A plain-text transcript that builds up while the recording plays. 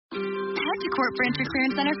Head to Court Furniture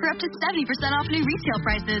Clearance Center for up to 70% off new retail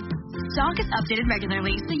prices. Stock is updated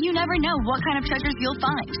regularly, so you never know what kind of treasures you'll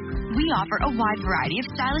find. We offer a wide variety of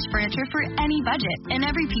stylish furniture for any budget, and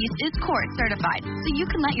every piece is Court certified, so you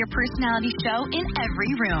can let your personality show in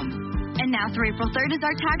every room. And now through April 3rd is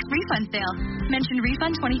our tax refund sale. Mention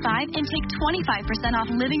Refund 25 and take 25% off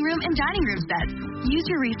living room and dining room sets. Use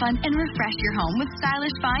your refund and refresh your home with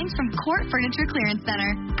stylish finds from Court Furniture Clearance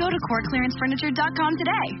Center. Go to CourtClearanceFurniture.com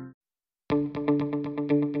today.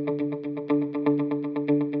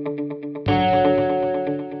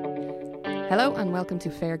 Hello and welcome to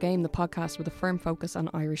Fair Game, the podcast with a firm focus on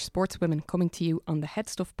Irish sportswomen, coming to you on the Head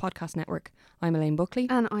Stuff Podcast Network. I'm Elaine Buckley.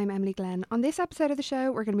 And I'm Emily Glenn. On this episode of the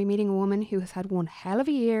show, we're going to be meeting a woman who has had one hell of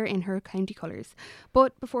a year in her county colours.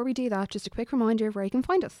 But before we do that, just a quick reminder of where you can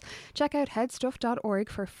find us. Check out headstuff.org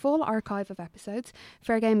for a full archive of episodes.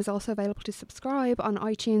 Fair Game is also available to subscribe on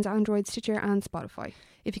iTunes, Android, Stitcher and Spotify.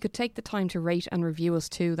 If you could take the time to rate and review us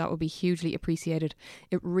too, that would be hugely appreciated.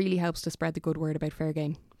 It really helps to spread the good word about Fair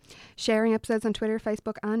Game. Sharing episodes on Twitter,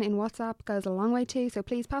 Facebook and in WhatsApp goes a long way too, so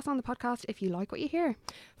please pass on the podcast if you like what you hear.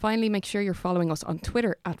 Finally, make sure you're following us on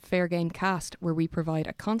Twitter at FairGameCast, where we provide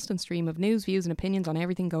a constant stream of news, views and opinions on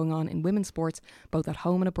everything going on in women's sports, both at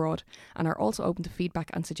home and abroad, and are also open to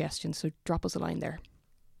feedback and suggestions, so drop us a line there.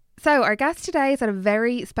 So our guest today has had a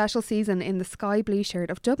very special season in the sky blue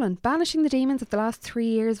shirt of Dublin, banishing the demons of the last 3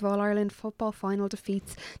 years of All-Ireland football final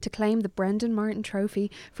defeats to claim the Brendan Martin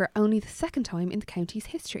Trophy for only the second time in the county's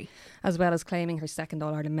history. As well as claiming her second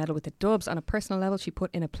All-Ireland medal with the Dubs, on a personal level she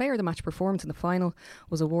put in a Player of the Match performance in the final,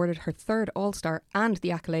 was awarded her third All-Star and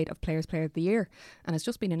the accolade of Players Player of the Year, and has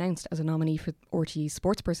just been announced as a nominee for RTÉ's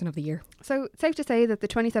Sportsperson of the Year. So safe to say that the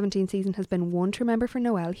 2017 season has been one to remember for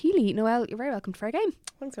Noelle Healy. Noelle, you're very welcome to Fair Game.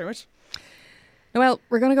 Thanks very much. Well,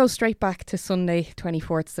 we're going to go straight back to Sunday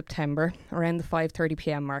 24th September around the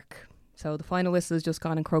 5:30pm mark. So the final whistle has just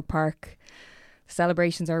gone in Croke Park.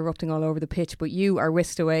 Celebrations are erupting all over the pitch, but you are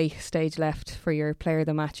whisked away stage left for your Player of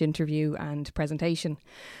the Match interview and presentation.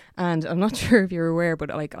 And I'm not sure if you're aware, but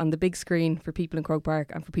like on the big screen for people in Croke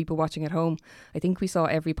Park and for people watching at home, I think we saw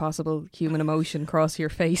every possible human emotion cross your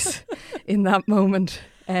face in that moment.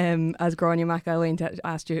 As Grania McElwain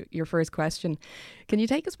asked you your first question. Can you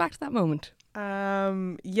take us back to that moment?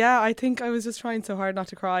 Yeah, I think I was just trying so hard not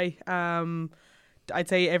to cry. I'd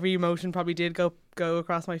say every emotion probably did go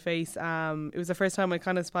across my face. It was the first time I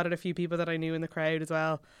kind of spotted a few people that I knew in the crowd as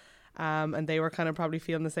well. And they were kind of probably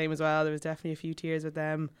feeling the same as well. There was definitely a few tears with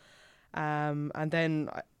them. And then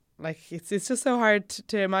like it's just so hard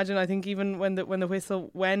to imagine. I think even when the whistle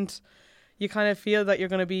went, you kind of feel that you're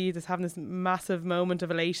going to be just having this massive moment of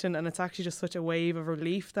elation, and it's actually just such a wave of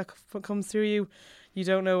relief that comes through you. You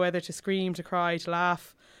don't know whether to scream, to cry, to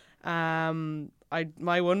laugh.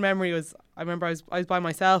 My one memory was, I remember I was by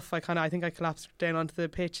myself. I think I collapsed down onto the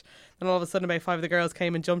pitch. Then all of a sudden about 5 of the girls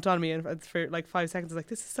came and jumped on me, and for like 5 seconds I was like,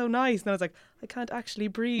 this is so nice. And then I was like, I can't actually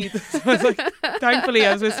breathe. So I was like, thankfully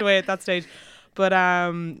I was whisked away at that stage. But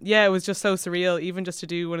yeah, it was just so surreal. Even just to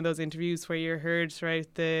do one of those interviews where you're heard throughout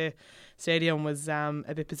the stadium was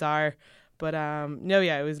a bit bizarre. But no,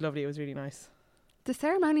 yeah, it was lovely. It was really nice. The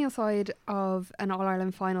ceremonial side of an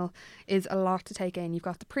All-Ireland final is a lot to take in. You've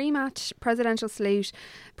got the pre-match presidential salute,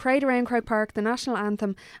 parade around Croke Park, the national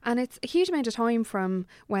anthem, and it's a huge amount of time from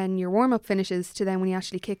when your warm-up finishes to then when you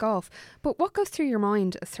actually kick off. But what goes through your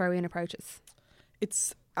mind as throw-in approaches?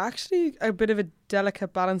 It's actually a bit of a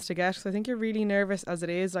delicate balance to get, because I think you're really nervous as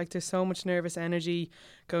it is. Like, there's so much nervous energy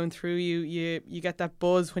going through you. You get that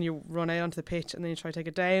buzz when you run out onto the pitch, and then you try to take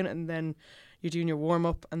it down, and then you're doing your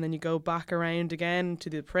warm-up, and then you go back around again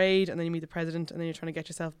to the parade, and then you meet the president, and then you're trying to get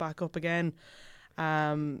yourself back up again.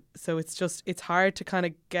 So it's hard to kind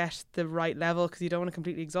of get the right level, because you don't want to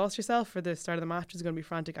completely exhaust yourself for the start of the match, which is going to be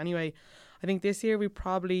frantic anyway. I think this year we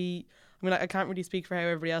probably, I can't really speak for how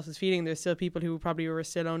everybody else is feeling. There's still people who probably were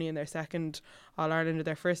still only in their second All-Ireland or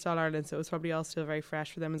their first All-Ireland, so it was probably all still very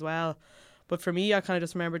fresh for them as well. But for me, I kind of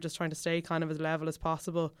just remember just trying to stay kind of as level as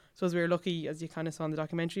possible. So as we were lucky, as you kind of saw in the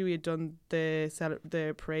documentary, we had done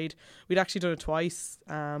the parade. We'd actually done it twice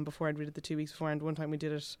beforehand. We did the 2 weeks beforehand. One time we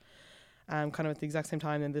did it kind of at the exact same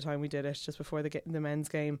time, and the time we did it just before the men's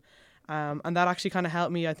game. And that actually kind of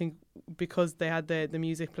helped me, I think, because they had the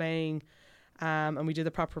music playing and we did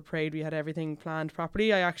the proper parade. We had everything planned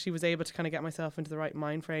properly. I actually was able to kind of get myself into the right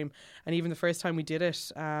mind frame. And even the first time we did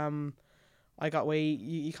it, I got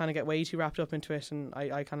you kind of get way too wrapped up into it, and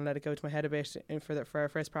I kind of let it go to my head a bit for our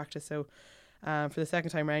first practice. So for the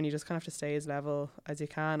second time around, you just kind of have to stay as level as you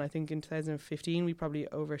can. I think in 2015 we probably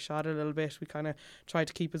overshot it a little bit. We kind of tried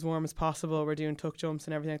to keep as warm as possible. We're doing tuck jumps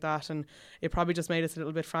and everything like that, and it probably just made us a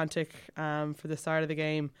little bit frantic for the start of the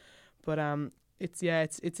game. But it's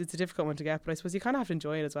a difficult one to get. But I suppose you kind of have to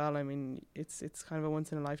enjoy it as well. I mean, it's kind of a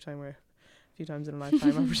once in a lifetime, or a few times in a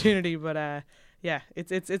lifetime opportunity. But yeah,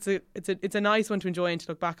 it's a nice one to enjoy and to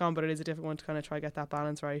look back on. But it is a difficult one to kind of try get that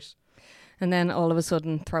balance right. And then all of a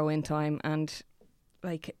sudden, throw in time, and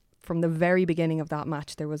like from the very beginning of that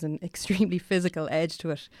match, there was an extremely physical edge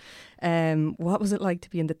to it. What was it like to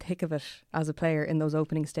be in the thick of it as a player in those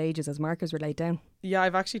opening stages as markers were laid down? Yeah,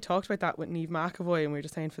 I've actually talked about that with Niamh McAvoy, and we were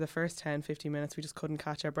just saying for the first 10-15 minutes we just couldn't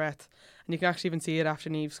catch our breath. And you can actually even see it after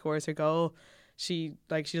Niamh scores her goal. She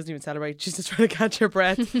doesn't even celebrate, she's just trying to catch her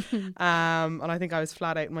breath. And I think I was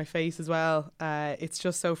flat out in my face as well. It's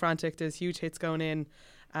just so frantic, there's huge hits going in.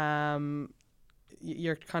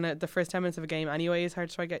 You're kind of, the first 10 minutes of a game anyway is hard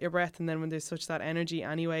to try to get your breath, and then when there's such that energy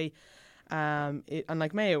anyway, and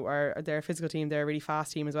like Mayo they're a physical team, they're a really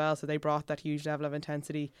fast team as well, so they brought that huge level of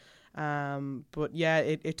intensity. But yeah,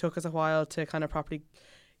 it took us a while to kind of properly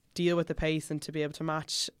deal with the pace and to be able to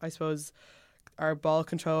match, I suppose, our ball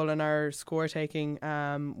control and our score taking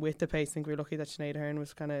with the pace. I think we were lucky that Sinead Ahern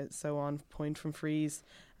was kind of so on point from frees,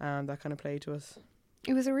 that kind of played to us.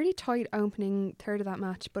 It was a really tight opening third of that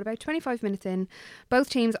match, but about 25 minutes in, both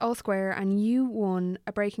teams all square, and you won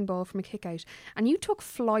a breaking ball from a kick out, and you took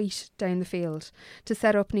flight down the field to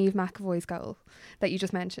set up Niamh McAvoy's goal that you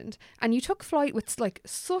just mentioned, and you took flight with like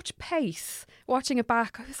such pace. Watching it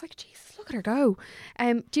back, I was like, Jesus, look at her go.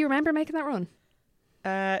 Do you remember making that run?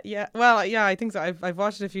 Yeah, well, yeah, I think so. I've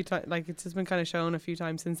watched it a few times, like it's just been kind of shown a few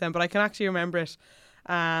times since then, but I can actually remember it.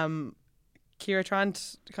 Ciara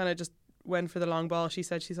Trant kind of just went for the long ball. She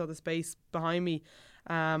said she saw the space behind me,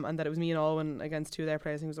 and that it was me and Alwyn against two of their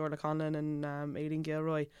players. I think it was Orla Conlon and Aileen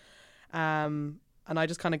Gilroy. And I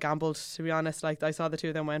just kind of gambled, to be honest. Like, I saw the two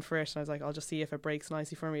of them went for it, and I was like, I'll just see if it breaks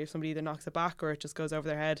nicely for me, if somebody either knocks it back or it just goes over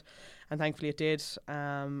their head. And thankfully it did.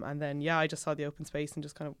 And then, yeah, I just saw the open space and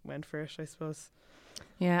just kind of went for it, I suppose.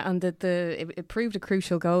 Yeah, and it proved a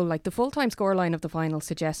crucial goal. Like, the full-time scoreline of the final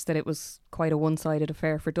suggests that it was quite a one-sided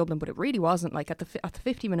affair for Dublin, but it really wasn't. Like, at the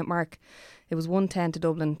 50-minute mark, it was 1-10 to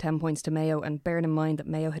Dublin, 10 points to Mayo, and bearing in mind that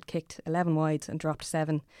Mayo had kicked 11 wides and dropped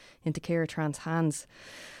 7 into Ciara Trant's hands.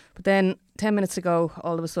 But then, 10 minutes to go,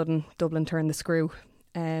 all of a sudden, Dublin turned the screw,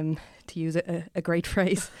 to use a great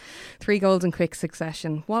phrase. 3 goals in quick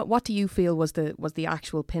succession. What do you feel was the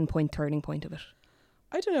actual pinpoint turning point of it?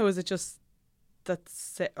 I don't know, is it just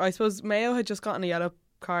I suppose Mayo had just gotten a yellow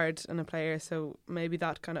card and a player, so maybe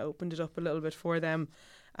that kind of opened it up a little bit for them.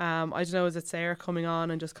 I don't know, is it Sarah coming on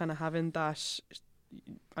and just kind of having that,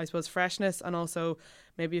 I suppose, freshness, and also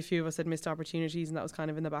maybe a few of us had missed opportunities and that was kind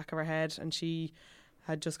of in the back of our head, and she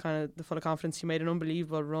had just kind of the full of confidence. She made an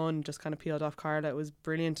unbelievable run, just kind of peeled off Carla. It was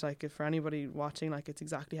brilliant. Like, for anybody watching, like, it's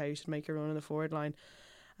exactly how you should make your run in the forward line.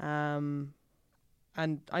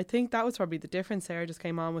 And I think that was probably the difference. Sarah just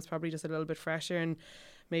came on, was probably just a little bit fresher, and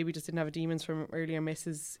maybe just didn't have demons from earlier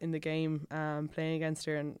misses in the game, playing against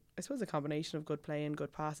her. And I suppose a combination of good play and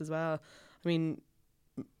good pass as well. I mean,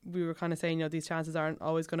 we were kind of saying, these chances aren't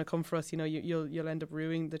always going to come for us. You'll end up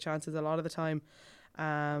ruining the chances a lot of the time.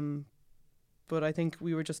 But I think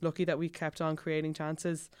we were just lucky that we kept on creating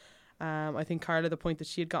chances. I think Carla, the point that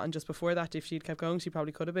she had gotten just before that, if she'd kept going, she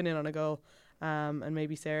probably could have been in on a goal. And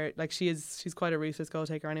maybe Sarah, like, she's quite a ruthless goal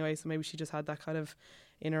taker anyway, so maybe she just had that kind of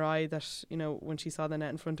in her eye that, when she saw the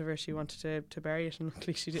net in front of her, she wanted to bury it, and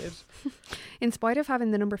luckily she did. In spite of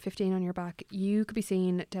having the number 15 on your back, you could be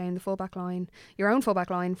seen down the full-back line, your own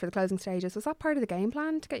full-back line for the closing stages. Was that part of the game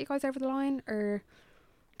plan to get you guys over the line, or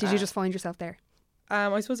did you just find yourself there?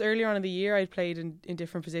 I suppose earlier on in the year I'd played in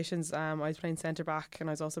different positions. I was playing centre back, and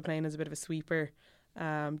I was also playing as a bit of a sweeper.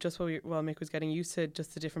 Just while Mick was getting used to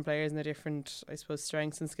just the different players and the different, I suppose,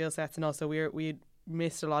 strengths and skill sets, and also we'd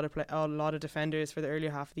missed a lot of defenders for the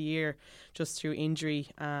earlier half of the year just through injury,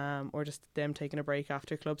 or just them taking a break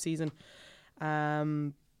after club season.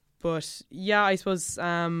 But yeah, I suppose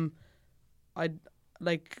I'd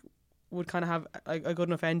would kind of have a good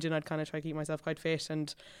enough engine. I'd kind of try to keep myself quite fit,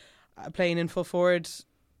 and playing in full forward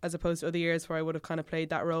as opposed to other years where I would have kind of played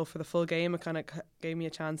that role for the full game, it kind of gave me a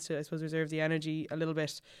chance to, I suppose, reserve the energy a little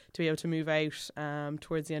bit to be able to move out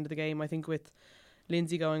towards the end of the game. I think with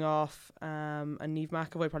Lindsay going off, and Niamh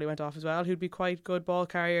McAvoy probably went off as well, who'd be quite good ball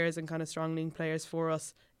carriers and kind of strong link players for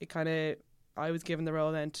us, I was given the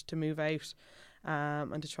role then to move out.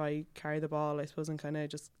 and to try carry the ball, I suppose, and kind of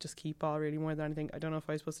just keep ball really more than anything. I don't know if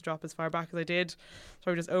I was supposed to drop as far back as I did.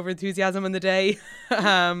 Probably just over enthusiasm in the day. But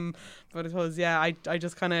I suppose, I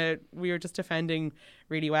just we were just defending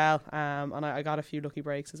really well, and I got a few lucky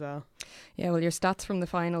breaks as well. Yeah, well, your stats from the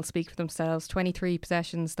final speak for themselves. 23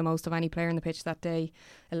 possessions, the most of any player on the pitch that day,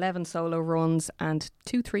 11 solo runs, and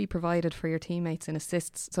 2-3 provided for your teammates in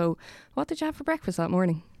assists. So what did you have for breakfast that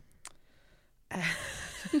morning?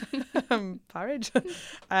 Porridge.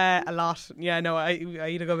 A lot. Yeah, no, I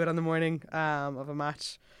eat a good bit on the morning of a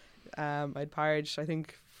match. I had porridge. I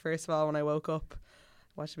think first of all when I woke up,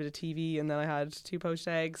 watched a bit of TV, and then I had 2 poached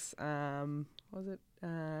eggs. What was it?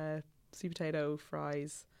 Sweet potato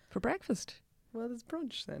fries For breakfast? Well, there's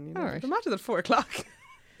brunch then. You All know. right. The match is at 4:00.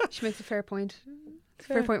 She makes a fair point.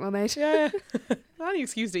 Fair point, well made. Yeah. Any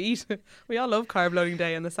excuse to eat. We all love carb loading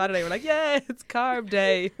day, and the Saturday we're like, yeah, it's carb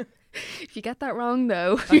day. If you get that wrong,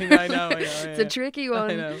 though, I know. it's a tricky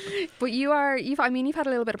one. I know. But you've had a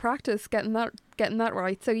little bit of practice getting that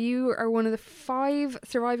right. So you are one of the 5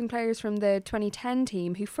 surviving players from the 2010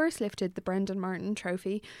 team who first lifted the Brendan Martin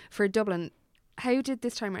Trophy for Dublin. How did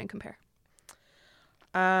this time round compare?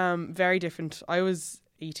 Very different. I was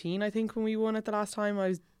 18, I think, when we won it the last time. I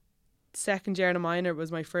was second year in a minor. It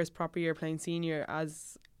was my first proper year playing senior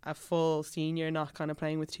as a full senior, not kind of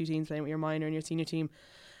playing with 2 teams, playing with your minor and your senior team.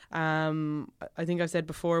 I think I've said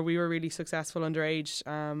before, we were really successful underage.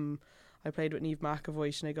 I played with Niamh McAvoy,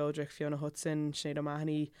 Sinead Goldrick, Fiona Hudson, Sinead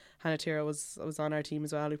O'Mahony. Hannah Tira was on our team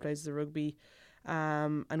as well, who plays the rugby.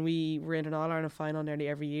 And we were in an All-Ireland final nearly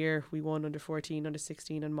every year. We won under 14, under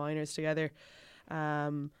 16 and minors together.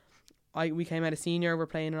 We came out of senior, we're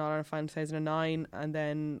playing in All-Ireland final in 2009, and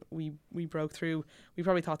then we broke through. We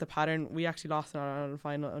probably thought the pattern, we actually lost an All-Ireland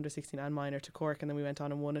final under 16 and minor to Cork, and then we went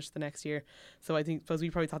on and won it the next year. So I suppose we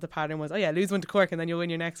probably thought the pattern was, lose one to Cork and then you'll win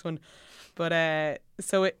your next one. But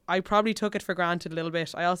I probably took it for granted a little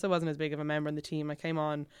bit. I also wasn't as big of a member in the team. I came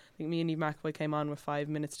on, I think me and Niamh McAvoy came on with 5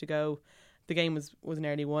 minutes to go. The game was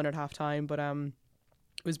nearly won at half time, but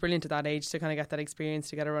it was brilliant at that age to kind of get that experience,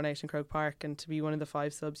 to get a run out in Croke Park and to be one of the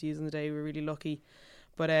 5 subs used on the day. We were really lucky.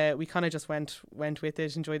 But we kind of just went with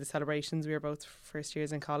it, enjoyed the celebrations. We were both first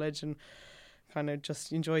years in college and kind of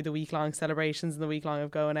just enjoyed the week-long celebrations and the week-long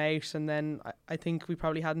of going out. And then I think we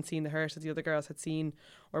probably hadn't seen the hurt that the other girls had seen,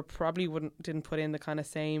 or probably didn't put in the kind of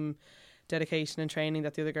same dedication and training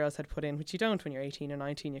that the other girls had put in, which you don't when you're 18 or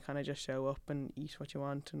 19. You kind of just show up and eat what you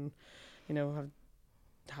want and,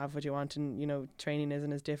 have what you want, and training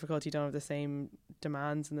isn't as difficult. You don't have the same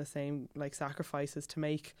demands and the same sacrifices to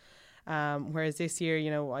make, whereas this year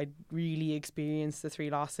I really experienced the 3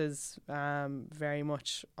 losses very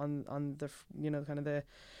much on the kind of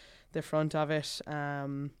the front of it.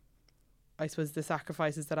 I suppose the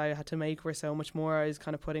sacrifices that I had to make were so much more. I was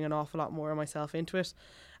kind of putting an awful lot more of myself into it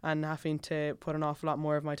and having to put an awful lot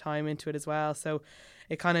more of my time into it as well. So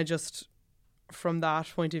it kind of just, from that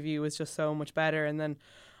point of view, was just so much better. And then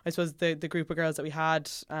I suppose the group of girls that we had,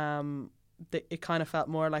 it kind of felt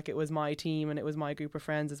more like it was my team and it was my group of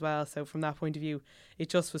friends as well. So from that point of view, it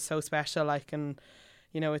just was so special. And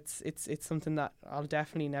it's something that I'll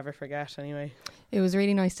definitely never forget anyway. It was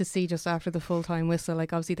really nice to see just after the full-time whistle.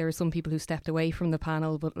 Obviously there were some people who stepped away from the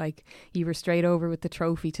panel, but you were straight over with the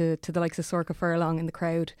trophy to the likes of Sorcha Furlong in the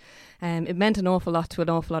crowd. It meant an awful lot to an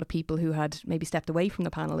awful lot of people who had maybe stepped away from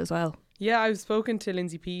the panel as well. Yeah, I've spoken to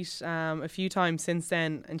Lindsay Peat a few times since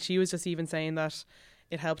then, and she was just even saying that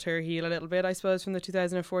it helped her heal a little bit, I suppose, from the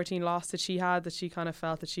 2014 loss that she had, that she kind of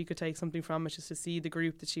felt that she could take something from it, just to see the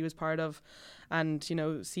group that she was part of and,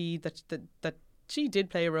 see that she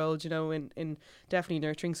did play a role, in definitely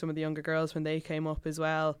nurturing some of the younger girls when they came up as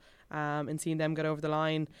well, and seeing them get over the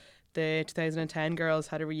line. The 2010 girls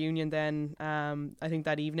had a reunion then, I think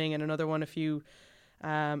that evening, and another one a few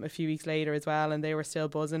weeks later as well, and they were still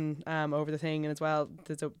buzzing over the thing. And as well,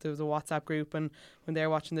 there was a WhatsApp group, and when they were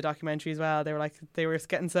watching the documentary as well, they were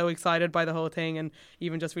getting so excited by the whole thing, and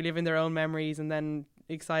even just reliving their own memories, and then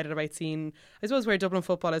excited about seeing, I suppose, where Dublin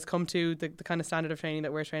football has come to, the kind of standard of training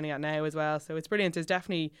that we're training at now as well. So it's brilliant. There's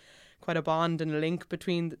definitely quite a bond and a link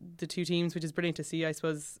between the 2 teams, which is brilliant to see. I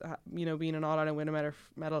suppose being an All-Ireland winner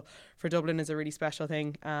medal for Dublin is a really special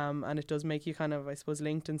thing, and it does make you kind of, I suppose,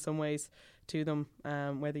 linked in some ways to them,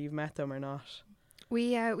 whether you've met them or not.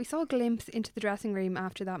 We saw a glimpse into the dressing room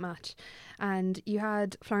after that match, and you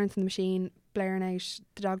had Florence and the Machine blaring out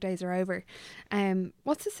 "The Dog Days Are Over."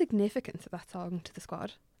 What's the significance of that song to the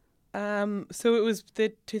squad? So it was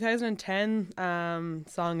the 2010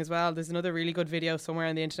 song as well. There's another really good video somewhere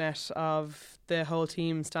on the internet of the whole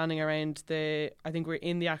team standing around I think we're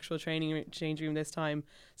in the actual change room this time,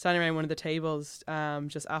 standing around one of the tables,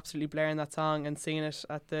 just absolutely blaring that song and singing it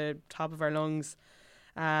at the top of our lungs.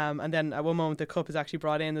 And then at one moment the cup is actually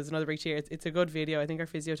brought in. There's another big cheer. It's a good video. I think our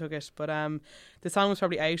physio took it, but the song was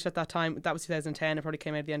probably out at that time. That was 2010. It probably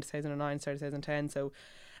came out at the end of 2009, start of 2010. So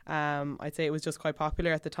I'd say it was just quite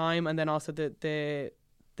popular at the time. And then also the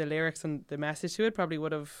lyrics and the message to it probably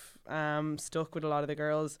would have stuck with a lot of the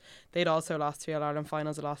girls. They'd also lost 3 All-Ireland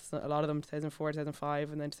finals. They lost a lot of them 2004,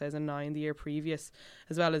 2005 and then 2009 the year previous,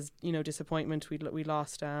 as well as, you know, disappointment. We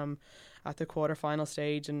lost at the quarter-final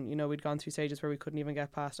stage, and, you know, we'd gone through stages where we couldn't even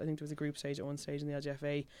get past. I think there was a group stage at one stage in the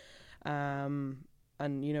LGFA,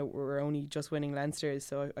 and, you know, we were only just winning Leinster's.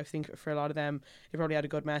 So I think for a lot of them it probably had a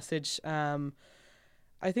good message.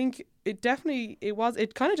 I think it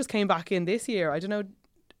kind of just came back in this year. I don't know,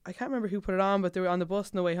 I can't remember who put it on, but they were on the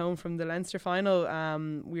bus on the way home from the Leinster final.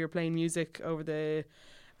 We were playing music over the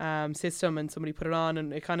system, and somebody put it on,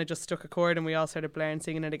 and it kind of just struck a chord, and we all started blaring,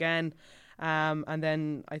 singing it again. And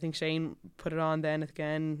then I think Shane put it on then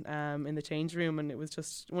again in the change room, and it was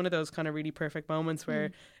just one of those kind of really perfect moments where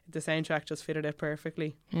the soundtrack just fitted it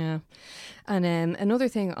perfectly. Yeah. And another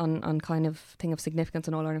thing on kind of thing of significance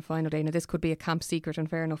on All-Ireland final day, now this could be a camp secret and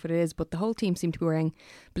fair enough it is, but the whole team seemed to be wearing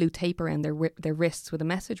blue tape around their wrists with a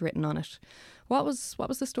message written on it. What was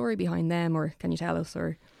the story behind them, or can you tell us?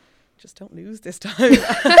 Or just don't lose this time.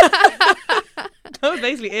 That was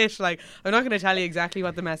basically it. Like, I'm not going to tell you exactly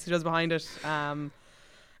what the message was behind it.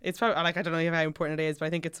 It's probably, like, I don't know how important it is, but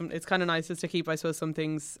I think it's kind of nice just to keep, I suppose, some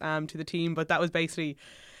things to the team. But that was basically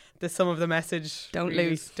the sum of the message. Don't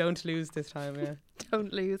lose this time. Yeah.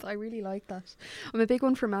 Don't lose. I really like that. I'm a big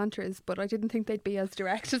one for mantras, but I didn't think they'd be as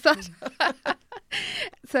direct as that.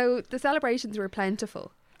 So the celebrations were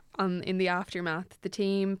plentiful. In the aftermath, the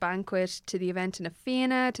team banquet to the event in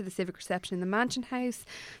Athena, to the civic reception in the Mansion House,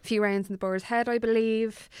 a few rounds in the Boar's Head, I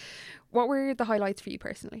believe. What were the highlights for you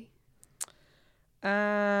personally? So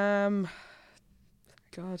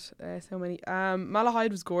many.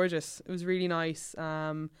 Malahide was gorgeous. It was really nice.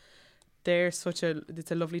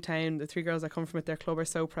 It's a lovely town. The 3 girls that come from it, their club are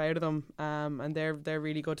so proud of them, and they're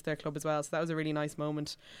really good to their club as well. So that was a really nice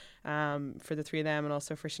moment for the 3 of them, and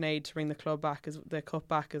also for Sinead to bring the cup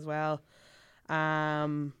back as well.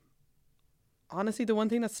 Honestly, the one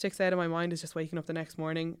thing that sticks out of my mind is just waking up the next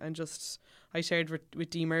morning and I shared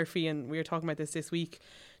with Dee Murphy, and we were talking about this week,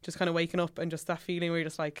 just kind of waking up and just that feeling where you're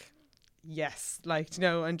just like, yes, like, you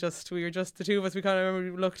know, and just we were just the 2 of us. We kind of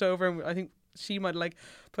remember we looked over, and I think she might like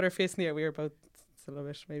put her fist in the air. We were both a little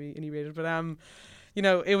bit maybe inebriated, but you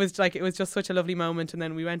know, it was just such a lovely moment. And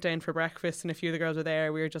then we went down for breakfast, and a few of the girls were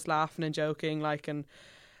there. We were just laughing and joking, like, and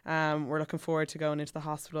we're looking forward to going into the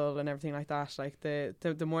hospital and everything like that. Like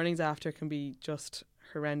the mornings after can be just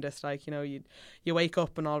horrendous. Like, you know, you wake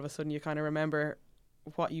up and all of a sudden you kind of remember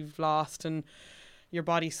what you've lost, and your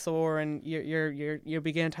body's sore, and you're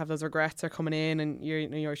beginning to have those regrets are coming in, and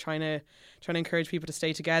you're trying to encourage people to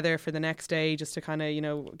stay together for the next day, just to kind of, you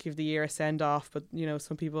know, give the year a send off. But, you know,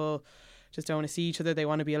 some people just don't want to see each other. They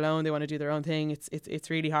want to be alone. They want to do their own thing. It's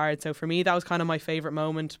really hard. So for me, that was kind of my favourite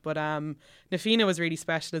moment. But Nafina was really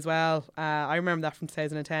special as well. I remember that from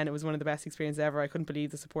 2010. It was one of the best experiences ever. I couldn't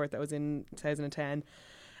believe the support that was in 2010.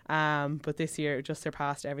 But this year it just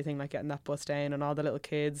surpassed everything, like getting that bus down and all the little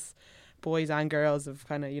kids, boys and girls of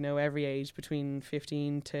kind of, you know, every age between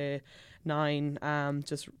 15 to 9,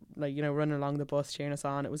 just like, you know, running along the bus cheering us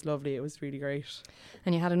on. It was lovely. It was really great.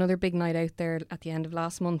 And you had another big night out there at the end of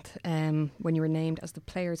last month, when you were named as the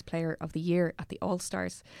Players' Player of the Year at the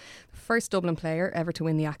All-Stars. The first Dublin player ever to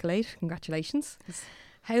win the accolade. Congratulations.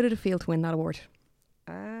 How did it feel to win that award?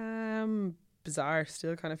 Bizarre.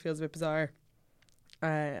 Still kind of feels a bit bizarre.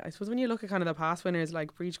 I suppose when you look at kind of the past winners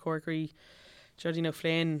like Breach Corkery, Jodie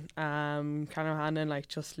O'Flynn, Cameron Hannon, like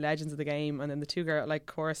just legends of the game, and then the 2 girls like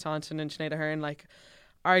Cora Staunton and Sinead Ahern, like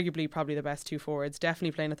arguably probably the best 2 forwards,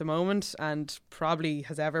 definitely playing at the moment, and probably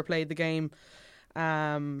has ever played the game.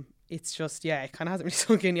 It's just, yeah, it kind of hasn't really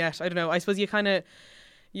sunk in yet. I don't know. I suppose you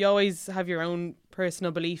always have your own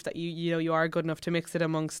personal belief that you know you are good enough to mix it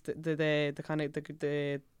amongst the kind of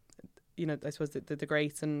the you know, I suppose the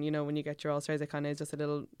greats, and, you know, when you get your All-Stars, it kind of is just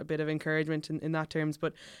a bit of encouragement in that terms,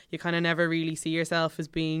 but you kind of never really see yourself as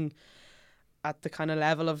being at the kind of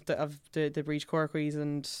level of the Breach Corkeries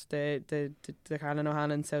and the Caroline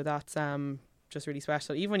O'Hanlon. So that's just really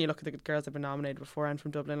special. Even when you look at the girls that have been nominated beforehand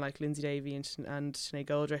from Dublin, like Lindsay Davey and Sinead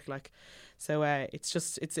Goldrick, like, so it's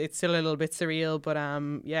still a little bit surreal, but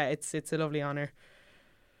yeah, it's a lovely honour.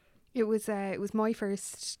 It was my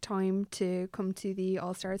first time to come to the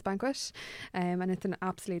All Stars banquet, and it's an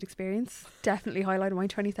absolute experience. Definitely highlight of my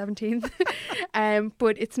 2017.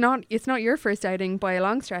 But it's not your first outing by a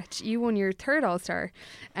long stretch. You won your third All Star.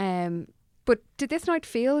 But did this night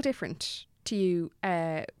feel different to you?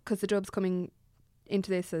 Because the Dubs coming into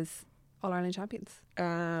this as All Ireland champions.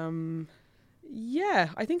 Yeah,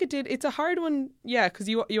 I think it did. It's a hard one. Yeah, because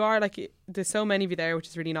you are like, there's so many of you there, which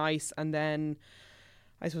is really nice, and then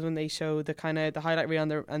I suppose when they show the kind of the highlight reel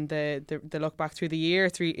and the look back through the year,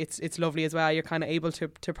 it's lovely as well. You're kind of able to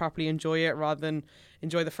properly enjoy it rather than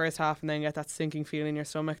enjoy the first half and then get that sinking feeling in your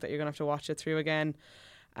stomach that you're going to have to watch it through again.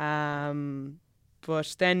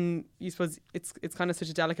 But then you suppose it's kind of such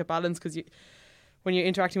a delicate balance, because when you're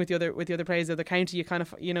interacting with the other players of the county, you kind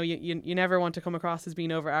of, you know, you never want to come across as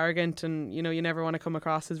being over arrogant, and you know, you never want to come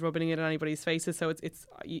across as rubbing it in anybody's faces. So it's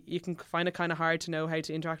you can find it kind of hard to know how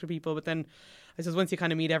to interact with people. But then I suppose once you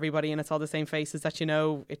kind of meet everybody and it's all the same faces, that you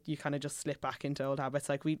know, you kind of just slip back into old habits.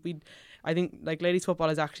 Like I think like ladies football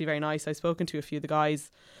is actually very nice. I've spoken to a few of the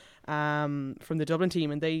guys from the Dublin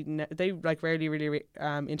team, and they like rarely really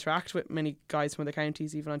interact with many guys from the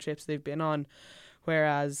counties, even on trips they've been on.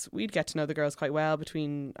 Whereas we'd get to know the girls quite well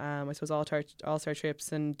between, I suppose, all-star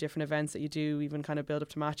trips and different events that you do, even kind of build up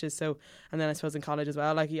to matches. So, and then I suppose in college as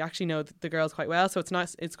well, like you actually know the girls quite well. So it's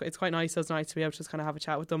nice. It's quite nice those nights to be able to just kind of have a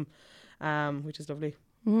chat with them, which is lovely.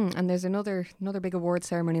 And there's another big award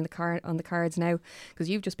ceremony on the cards now, because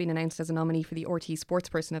you've just been announced as a nominee for the RT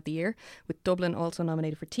Sportsperson of the Year, with Dublin also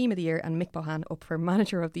nominated for Team of the Year and Mick Bohan up for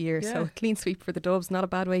Manager of the Year. Yeah. So a clean sweep for the Dubs. Not a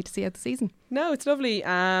bad way to see out the season. No, it's lovely.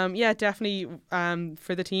 Yeah, definitely.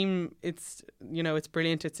 For the team, it's, you know, it's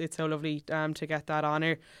brilliant. It's so lovely to get that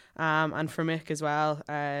honour, and for Mick as well.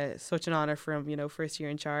 Such an honour for him. You know, first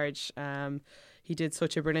year in charge. He did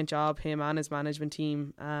such a brilliant job, him and his management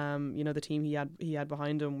team. You know, the team he had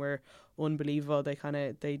behind him were unbelievable.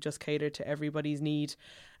 They just catered to everybody's need.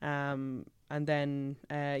 And then,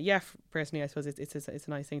 personally, I suppose it's a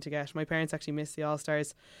nice thing to get. My parents actually missed the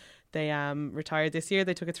All-Stars. They retired this year.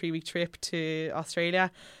 They took a 3-week trip to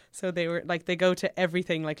Australia. So they go to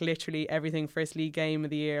everything, like literally everything. First league game of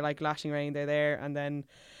the year, like lashing rain, they're there. And then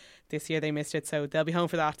this year they missed it, so they'll be home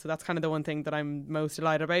for that. So that's kind of the one thing that I'm most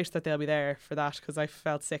delighted about, that they'll be there for that, because I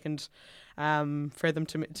felt sickened for them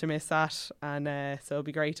to miss that, and so it'll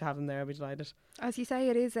be great to have them there. I'll be delighted. As you say,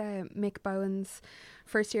 it is Mick Bohan's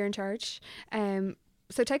first year in charge.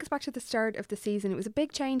 So take us back to the start of the season. It was a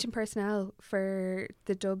big change in personnel for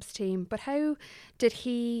the Dubs team, but how did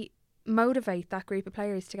he motivate that group of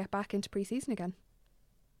players to get back into pre-season again?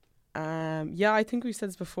 Yeah, I think we've said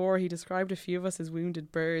this before. He described a few of us as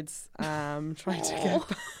wounded birds, trying to get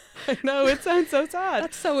back. I know, it sounds so sad.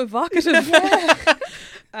 That's so evocative.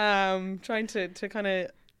 Trying to kind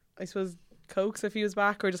of, I suppose, coax a few of us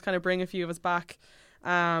back, or just kind of bring a few of us back.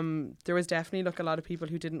 There was definitely a lot of people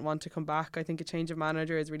who didn't want to come back. I think a change of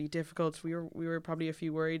manager is really difficult. We were probably a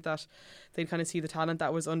few worried that they'd kind of see the talent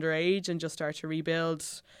that was underage and just start to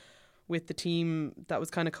rebuild with the team that was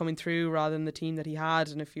kind of coming through rather than the team that he had.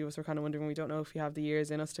 And a few of us were kind of wondering, we don't know if we have the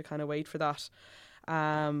years in us to kind of wait for that.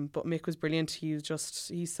 But Mick was brilliant.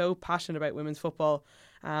 He's so passionate about women's football,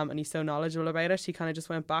 and he's so knowledgeable about it. He kind of just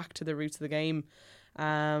went back to the roots of the game,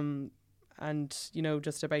 and, you know,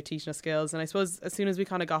 just about teaching us skills. And I suppose as soon as we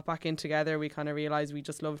kind of got back in together, we kind of realised we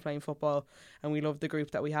just loved playing football, and we loved the group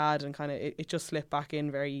that we had, and kind of it just slipped back in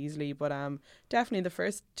very easily. But definitely the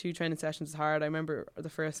first 2 training sessions was hard. I remember the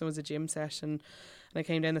first one was a gym session, and I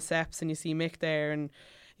came down the steps and you see Mick there, and,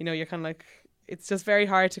 you know, you're kind of like, it's just very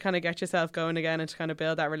hard to kind of get yourself going again and to kind of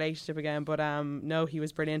build that relationship again. But no, he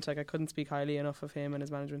was brilliant. Like, I couldn't speak highly enough of him and his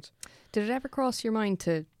management. Did it ever cross your mind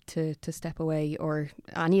to step away, or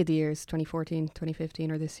any of the years, 2014,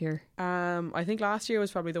 2015 or this year? I think last year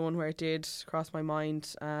was probably the one where it did cross my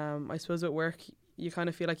mind. I suppose at work you kind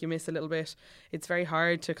of feel like you miss a little bit. It's very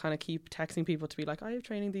hard to kind of keep texting people to be like, I have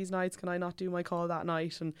training these nights, can I not do my call that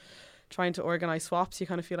night? And trying to organise swaps, you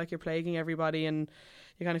kind of feel like you're plaguing everybody, and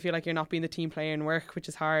you kind of feel like you're not being the team player in work, which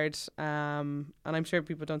is hard. And I'm sure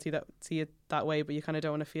people don't see it that way, but you kind of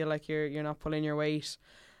don't want to feel like you're not pulling your weight.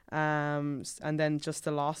 And then just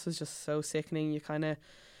the loss was just so sickening. You kind of,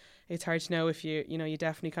 it's hard to know if you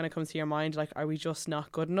definitely kind of comes to your mind, like, are we just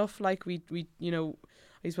not good enough? Like we you know,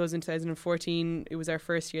 I suppose in 2014 it was our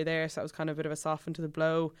first year there, so that was kind of a bit of a soften to the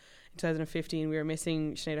blow. In 2015 we were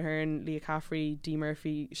missing Sinead Ahern, Leah Caffrey, Dee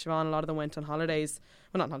Murphy, Siobhan. A lot of them went on holidays.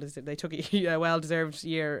 Well, not holidays, they took a well-deserved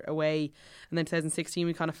year away. And then 2016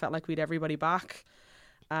 we kind of felt like we'd everybody back.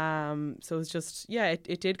 So it was just, yeah,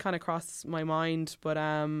 it did kind of cross my mind. But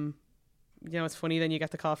you know, it's funny, then you get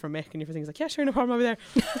the call from Mick and you're thinking like, yeah, sure, no problem, I'll be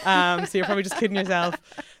there. So you're probably just kidding yourself.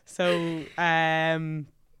 So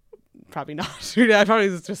probably not. I probably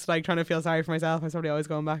was just like trying to feel sorry for myself. I was probably always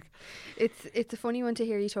going back. It's a funny one to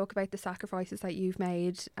hear you talk about the sacrifices that you've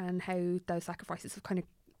made and how those sacrifices have kind of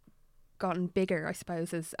gotten bigger, I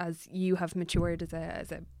suppose, as you have matured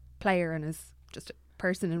as a player and as just a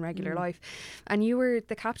person in regular life. And you were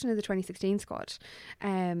the captain of the 2016 squad,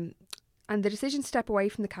 and the decision to step away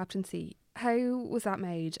from the captaincy, how was that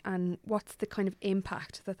made, and what's the kind of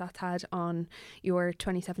impact that that's had on your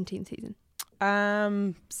 2017 season?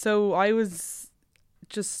 So I was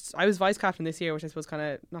vice captain this year, which I suppose kind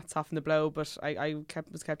of not softened the blow, but I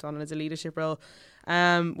was kept on as a leadership role.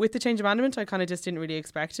 With the change of management, I kind of just didn't really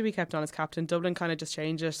expect to be kept on as captain. Dublin kind of just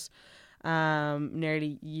changed it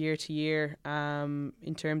nearly year to year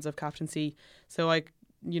in terms of captaincy. So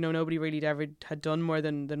nobody really ever had done more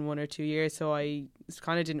than 1 or 2 years. So I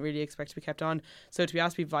kind of didn't really expect to be kept on. So to be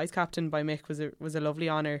asked to be vice captain by Mick was a lovely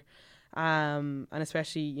honour, and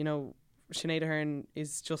especially Sinead Ahern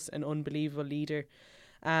is just an unbelievable leader.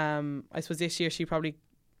 I suppose this year she probably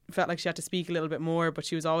felt like she had to speak a little bit more, but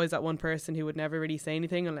she was always that one person who would never really say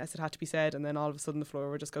anything unless it had to be said, and then all of a sudden the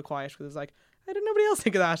floor would just go quiet because it was like, how did nobody else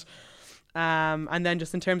think of that? And then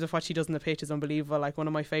just in terms of what she does on the pitch is unbelievable. Like one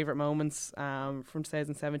of my favourite moments from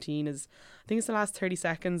 2017 is, I think it's the last 30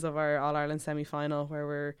 seconds of our All-Ireland semi-final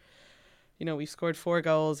where we've scored 4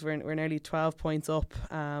 goals, we're nearly 12 points up.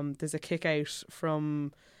 There's a kick out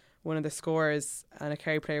from one of the scorers and a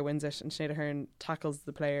Kerry player wins it, and Sinead Ahern tackles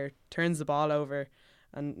the player, turns the ball over,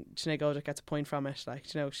 and Sinead Goldrick gets a point from it. Like,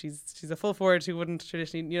 she's a full forward who wouldn't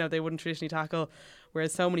traditionally, they wouldn't traditionally tackle,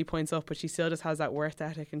 whereas so many points up, but she still just has that work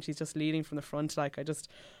ethic and she's just leading from the front. Like, I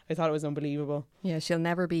thought it was unbelievable. Yeah, she'll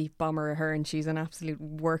never be Bomber Ahern. She's an absolute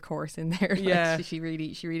workhorse in there. Yeah. Like, she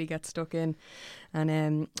really gets stuck in. And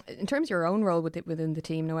in terms of your own role within the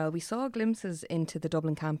team, Noelle, we saw glimpses into the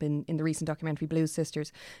Dublin camp in the recent documentary Blues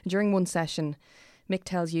Sisters. During one session, Mick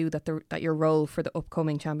tells you that your role for the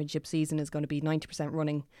upcoming championship season is going to be 90%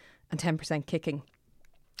 running and 10% kicking,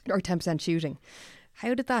 or 10% shooting.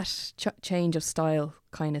 How did that change of style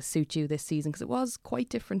kind of suit you this season? Because it was quite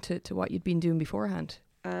different to what you'd been doing beforehand.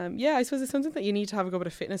 Yeah, I suppose it's something that you need to have a good bit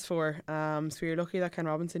of fitness for. So you're lucky that Ken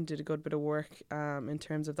Robinson did a good bit of work in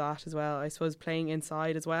terms of that as well. I suppose playing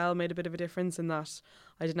inside as well made a bit of a difference in that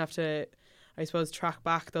I didn't have to, I suppose, track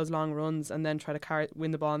back those long runs and then try to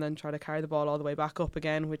win the ball and then try to carry the ball all the way back up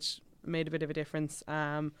again, which made a bit of a difference.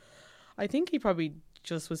 I think he probably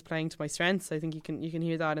just was playing to my strengths. I think you can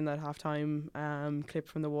hear that in that halftime clip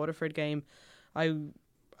from the Waterford game. I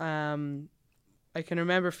can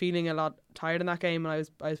remember feeling a lot tired in that game, and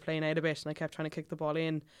I was playing out a bit, and I kept trying to kick the ball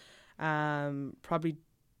in. Probably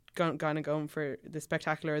going for the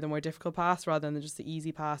spectacular or the more difficult pass rather than just the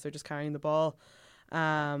easy pass or just carrying the ball.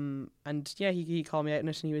 And yeah, he called me out on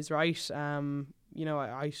it, and he was right. I'm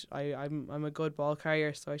a good ball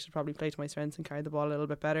carrier, so I should probably play to my strengths and carry the ball a little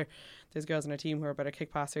bit better. There's girls on our team who are better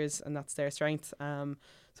kick passers, and that's their strength.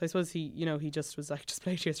 So I suppose he just was like, just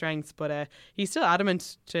play to your strengths. But he's still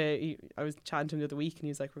adamant I was chatting to him the other week, and he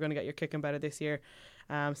was like, we're going to get your kicking better this year.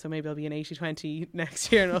 So maybe I'll be an 80-20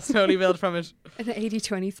 next year, and I'll slowly build from it. An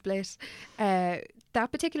 80-20 split.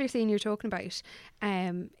 That particular scene you're talking about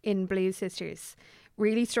in Blues Sisters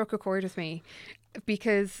really struck a chord with me,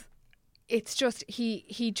 because it's just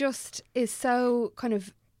he just is so kind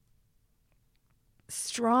of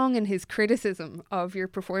strong in his criticism of your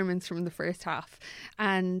performance from the first half,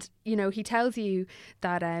 and he tells you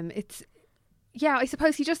that it's, yeah, I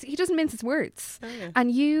suppose he doesn't mince his words. Oh, yeah.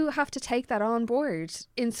 And you have to take that on board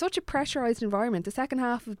in such a pressurised environment, the second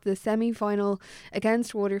half of the semi-final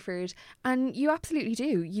against Waterford, and you absolutely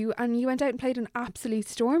do. You went out and played an absolute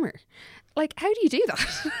stormer. Like, how do you do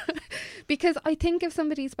that? Because I think if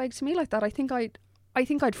somebody spoke to me like that, I think I'd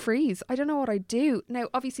freeze. I don't know what I'd do. Now,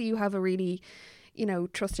 obviously you have a really,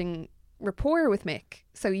 trusting rapport with Mick,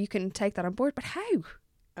 so you can take that on board, but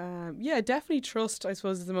how? Yeah, definitely trust, I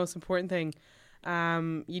suppose, is the most important thing.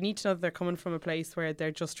 You need to know that they're coming from a place where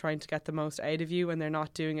they're just trying to get the most out of you, and they're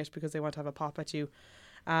not doing it because they want to have a pop at you.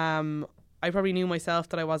 I probably knew myself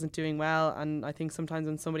that I wasn't doing well, and I think sometimes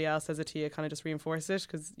when somebody else says it to you, it kind of just reinforces it,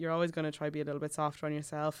 because you're always going to try to be a little bit softer on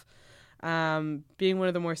yourself. Being one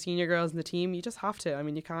of the more senior girls in the team, you just have to. I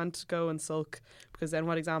mean, you can't go and sulk, because then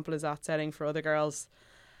what example is that setting for other girls?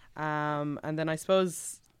 And then I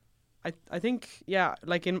suppose I think, yeah,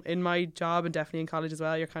 like in my job and definitely in college as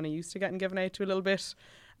well, you're kind of used to getting given out to a little bit,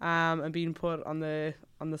 and being put on the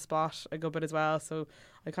spot a good bit as well. So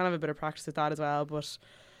I kind of have a bit of practice with that as well. But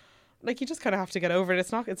like, you just kind of have to get over it.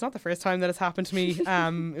 It's not the first time that it's happened to me.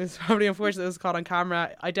 It was probably unfortunate it was caught on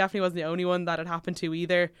camera. I definitely wasn't the only one that it happened to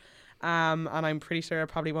either. And I'm pretty sure it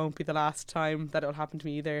probably won't be the last time that it'll happen to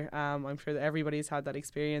me either. I'm sure that everybody's had that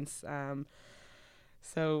experience.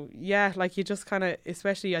 So yeah, like you just kind of,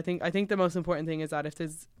 especially I think the most important thing is that if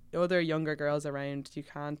there's other younger girls around, you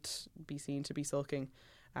can't be seen to be sulking.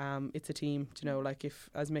 It's a team, you know, like if,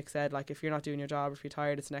 as Mick said, like if you're not doing your job, if you're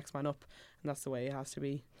tired, it's the next man up, and that's the way it has to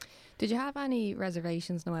be. Did you have any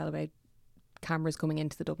reservations, Noelle, about cameras coming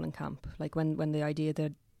into the Dublin camp? Like when the idea of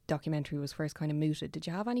the documentary was first kind of mooted, did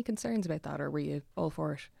you have any concerns about that, or were you all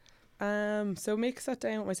for it? So Mick sat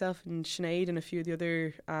down with myself and Sinead and a few of the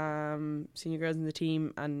other senior girls in the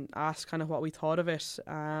team and asked kind of what we thought of it.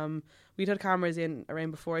 We'd had cameras in around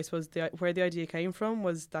before. I suppose where the idea came from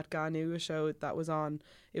was that Ganu show that was on.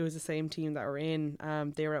 It was the same team that were in.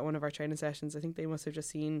 They were at one of our training sessions. I think they must have just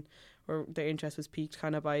seen, or their interest was piqued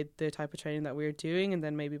kind of by the type of training that we were doing, and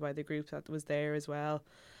then maybe by the group that was there as well.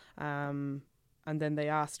 And then they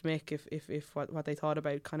asked Mick if what they thought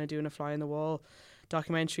about kind of doing a fly on the wall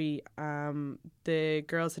documentary. The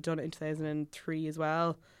girls had done it in 2003 as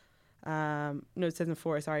well. No,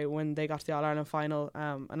 2004, sorry, when they got to the All-Ireland final.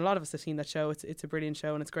 And a lot of us have seen that show. It's a brilliant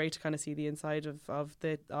show, and it's great to kind of see the inside of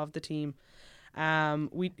the team.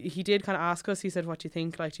 He did kind of ask us, he said, what do you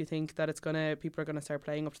think? Like, do you think that people are gonna start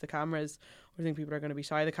playing up to the cameras, or do you think people are gonna be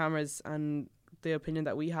shy of the cameras? And the opinion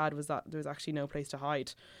that we had was that there's actually no place to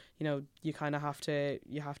hide. You know, you kind of have to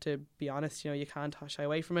be honest. You know, you can't shy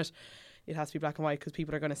away from it. It has to be black and white because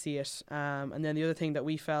people are going to see it. And then the other thing that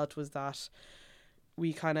we felt was that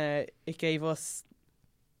it gave us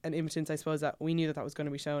an impotence, I suppose, that we knew that was going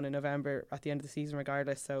to be shown in November at the end of the season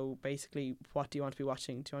regardless. So basically, what do you want to be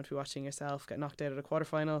watching? Do you want to be watching yourself get knocked out at a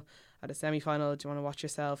quarterfinal, at a semi-final? Do you want to watch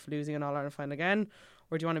yourself losing an All-Ireland final again?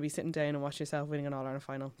 Or do you want to be sitting down and watch yourself winning an All-Ireland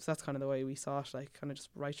final? So that's kind of the way we saw it, like kind of just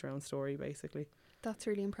write your own story basically. That's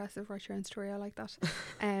really impressive, write your own story. I like that.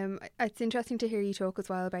 It's interesting to hear you talk as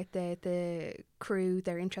well about the crew,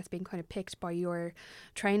 their interest being kind of picked by your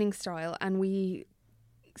training style. And we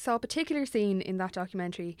saw a particular scene in that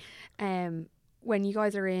documentary when you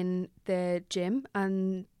guys are in the gym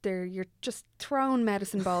and you're just throwing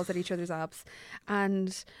medicine balls at each other's abs.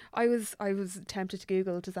 And I was tempted to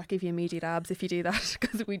Google, does that give you immediate abs if you do that?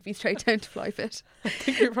 Because we'd be straight down to FlyFit. I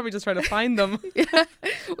think you're probably just trying to find them. Yeah,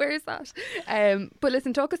 where is that? But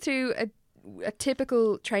listen, talk us through a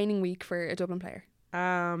typical training week for a Dublin player.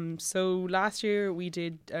 So last year we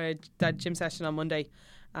did that gym session on Monday.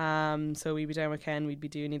 So we'd be down with Ken, we'd be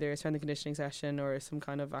doing either a strength and conditioning session or some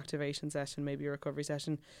kind of activation session, maybe a recovery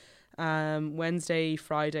session. Wednesday,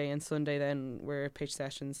 Friday and Sunday then were pitch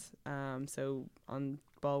sessions. So on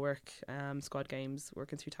ball work, squad games,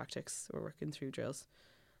 working through tactics or working through drills.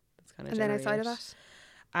 That's kind of. And then outside of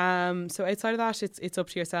that? So outside of that, it's up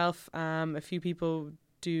to yourself. A few people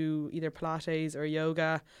do either Pilates or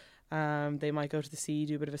yoga. They might go to the sea,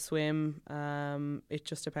 do a bit of a swim. It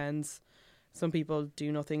just depends. Some people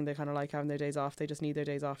do nothing. They kind of like having their days off. They just need their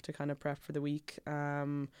days off to kind of prep for the week.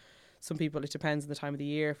 Some people, it depends on the time of the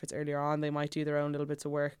year. If it's earlier on, they might do their own little bits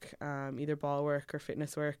of work, either ball work or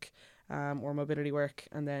fitness work, or mobility work.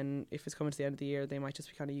 And then if it's coming to the end of the year, they might just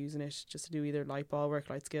be kind of using it just to do either light ball work,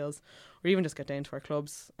 light skills, or even just get down to our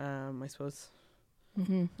clubs, I suppose.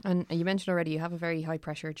 Mm-hmm. And you mentioned already you have a very high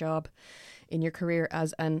pressure job in your career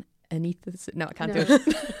as an anaesthetist. No, I can't do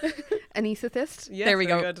it. Anaesthetist. Yes, there we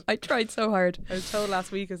go. Good. I tried so hard. I was told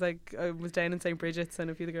last week, I was down in St. Bridget's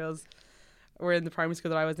and a few of the girls were in the primary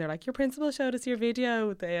school that I was, and they're like, your principal showed us your video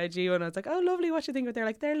with the AIG one. I was like, oh lovely, what do you think of it? They're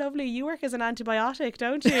like, they're lovely, you work as an antibiotic,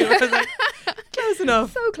 don't you? I was like, close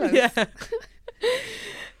enough. So close. Yeah.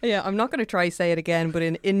 Yeah, I'm not going to try say it again, but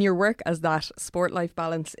in your work as that, sport life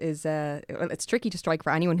balance is it's tricky to strike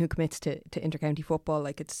for anyone who commits to intercounty football.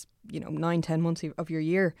 Like it's 9-10 months of your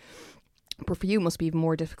year, but for you it must be even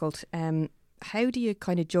more difficult. How do you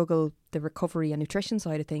kind of juggle the recovery and nutrition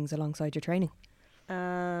side of things alongside your training?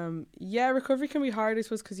 Recovery can be hard, I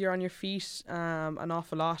suppose, because you're on your feet an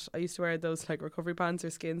awful lot. I used to wear those like recovery pants or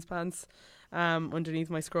skins pants underneath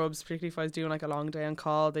my scrubs, particularly if I was doing like a long day on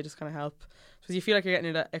call. They just kind of help, because you feel like you're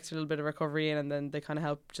getting that extra little bit of recovery in, and then they kind of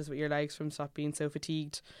help just with your legs from stop being so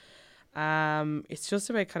fatigued. It's just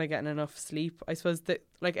about kind of getting enough sleep. I suppose that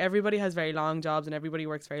like everybody has very long jobs and everybody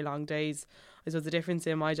works very long days. I suppose the difference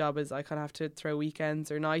in my job is I kind of have to throw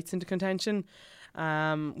weekends or nights into contention,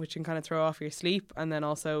 which can kind of throw off your sleep, and then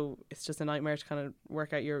also it's just a nightmare to kind of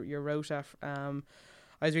work out your rota.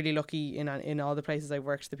 I was really lucky in all the places I've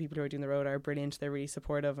worked. The people who are doing the rota are brilliant. They're really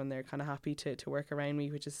supportive and they're kind of happy to work around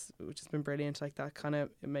me, which has been brilliant. Like that kind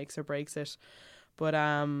of, it makes or breaks it. But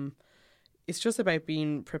it's just about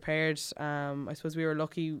being prepared. I suppose we were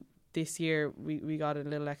lucky this year we got a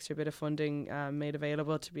little extra bit of funding made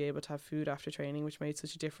available to be able to have food after training, which made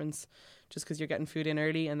such a difference, just because you're getting food in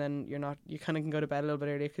early, and then you kind of can go to bed a little bit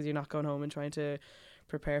earlier because you're not going home and trying to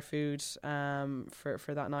prepare food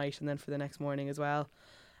for that night and then for the next morning as well.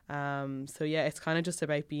 So yeah, it's kind of just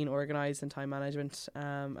about being organised and time management,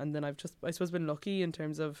 and then I suppose been lucky in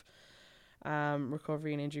terms of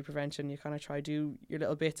recovery and injury prevention. You kind of try to do your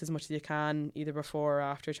little bits as much as you can, either before or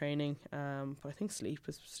after training, but I think sleep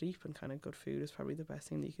and kind of good food is probably the best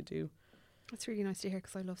thing that you could do. That's really nice to hear,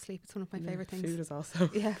 because I love sleep. It's one of my favourite things. Food is also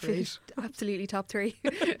great. Food, absolutely top 3.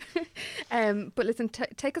 But listen,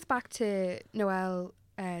 take us back to Noelle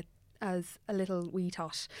as a little wee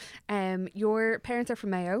tot. Your parents are from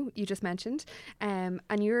Mayo, you just mentioned, and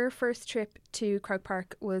your first trip to Croke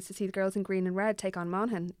Park was to see the girls in green and red take on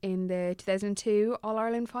Monaghan in the 2002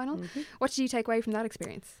 All-Ireland final. Mm-hmm. What did you take away from that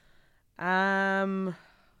experience? Mark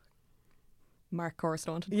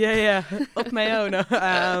Correstone. Yeah, up Mayo. No.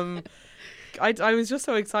 I was just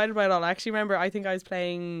so excited by it all. I actually remember, I think I was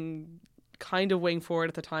playing kind of wing forward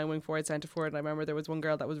at the time, wing forward, centre forward, and I remember there was one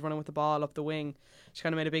girl that was running with the ball up the wing. She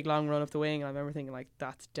kind of made a big long run up the wing, and I remember thinking, like,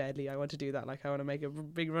 that's deadly. I want to do that. Like, I want to make a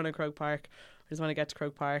big run at Croke Park. I just want to get to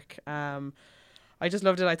Croke Park. I just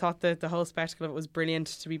loved it. I thought that the whole spectacle of it was brilliant.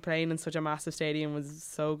 To be playing in such a massive stadium was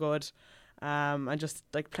so good, and just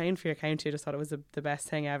like playing for your county, I just thought it was the best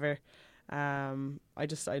thing ever. I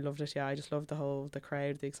loved it. Yeah, I just loved the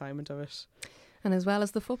crowd, the excitement of it. And as well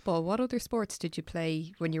as the football, what other sports did you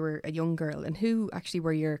play when you were a young girl, and who actually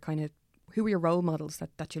were your role models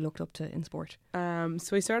that you looked up to in sport?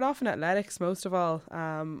 So I started off in athletics most of all.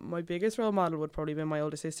 My biggest role model would probably be my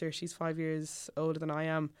older sister. She's 5 years older than I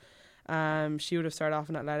am. She would have started off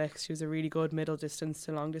in athletics. She was a really good middle distance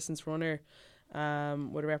to long distance runner.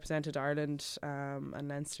 Would have represented Ireland and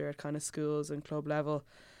Leinster at kind of schools and club level.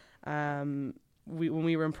 When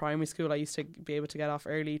we were in primary school, I used to be able to get off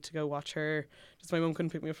early to go watch her. Just my mum couldn't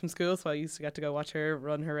pick me up from school, so I used to get to go watch her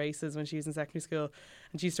run her races when she was in secondary school,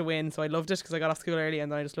 and she used to win. So I loved it because I got off school early,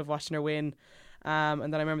 and then I just loved watching her win. And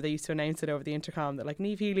then I remember they used to announce it over the intercom that like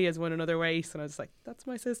Niamh Healy has won another race, and I was like, that's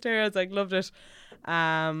my sister. I was like, loved it.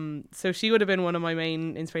 So she would have been one of my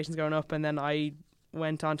main inspirations growing up, and then I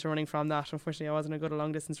went on to running from that. Unfortunately, I wasn't a good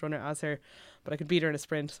long distance runner as her, but I could beat her in a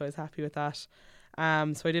sprint, so I was happy with that.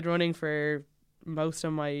 So I did running for most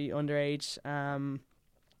of my underage.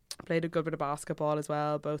 Played a good bit of basketball as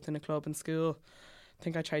well, both in a club and school. I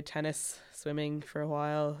think I tried tennis, swimming for a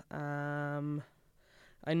while.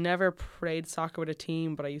 I never played soccer with a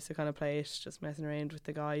team, but I used to kind of play it, just messing around with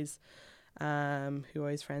the guys who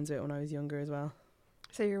I was friends with when I was younger as well.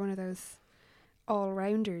 So you're one of those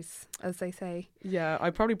all-rounders, as they say. Yeah, I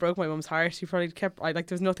probably broke my mum's heart. She probably there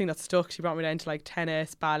was nothing that stuck. She brought me down to like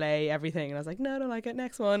tennis, ballet, everything, and I was like, no, I don't like it,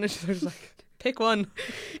 next one. And she was like, pick one.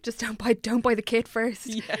 Just don't buy the kit first.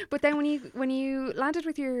 Yeah. But then when you landed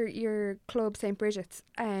with your club, St. Bridget's,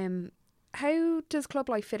 how does club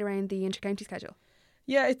life fit around the inter-county schedule?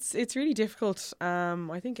 Yeah, it's really difficult.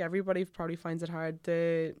 I think everybody probably finds it hard.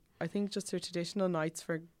 I think just the traditional nights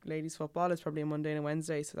for ladies football is probably a Monday and a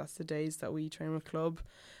Wednesday, so that's the days that we train with club,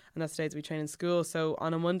 and that's the days we train in school. So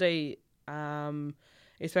on a Monday,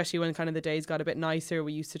 especially when kind of the days got a bit nicer,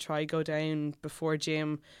 we used to try go down before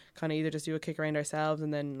gym, kind of either just do a kick around ourselves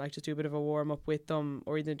and then like just do a bit of a warm up with them,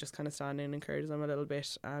 or either just kind of stand in and encourage them a little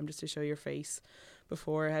bit, just to show your face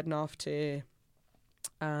before heading off to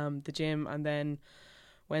the gym. And then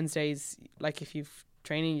Wednesdays, like if you've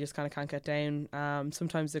training, you just kind of can't get down.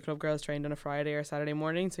 Sometimes the club girls trained on a Friday or Saturday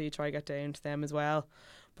morning, so you try to get down to them as well.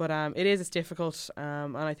 But it's difficult,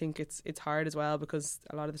 and I think it's hard as well because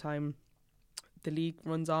a lot of the time the league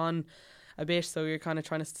runs on a bit, so you're kind of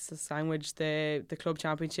trying to sandwich the club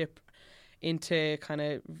championship into kind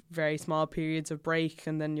of very small periods of break,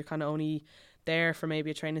 and then you're kind of only there for maybe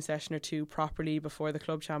a training session or two properly before the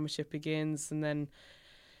club championship begins, and then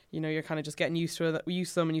you're kind of just getting used to them and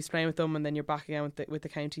used to playing with them, and then you're back again with the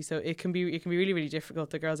county. So it can be really, really difficult.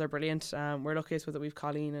 The girls are brilliant. We're lucky that we've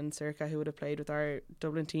Colleen and Circa, who would have played with our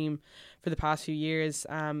Dublin team for the past few years,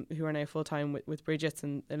 who are now full time with Bridget's,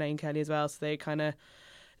 and Elaine Kelly as well. So they kind of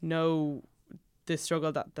know the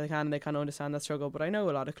struggle that they can, and they kind of understand that struggle. But I know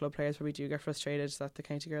a lot of club players probably do get frustrated that the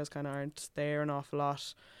county girls kind of aren't there an awful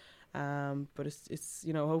lot. But it's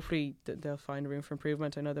hopefully they'll find room for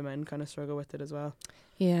improvement. I know the men kind of struggle with it as well.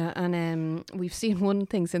 Yeah, and we've seen one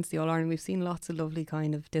thing since the All-Ireland. We've seen lots of lovely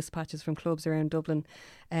kind of dispatches from clubs around Dublin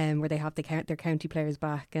where they have their county players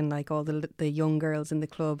back, and like all the young girls in the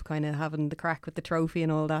club kind of having the crack with the trophy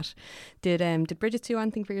and all that. Did Bridget do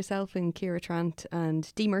anything for yourself and Ciara Trant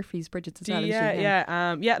and Dee Murphy's Bridget's as well?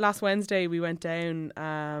 Yeah. Last Wednesday we went down.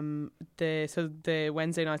 The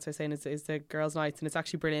Wednesday nights I was saying is the girls' nights, and it's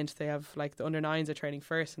actually brilliant. They have like the under 9s are training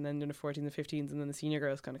first, and then the under 14s and 15s, and then the senior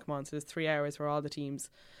girls kind of come on. So there's 3 hours where all the teams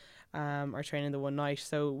are training the one night.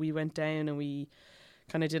 So we went down and we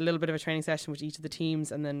kind of did a little bit of a training session with each of the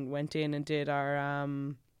teams, and then went in and did our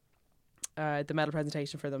the medal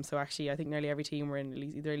presentation for them. So actually I think nearly every team were in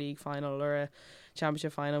either a league final or a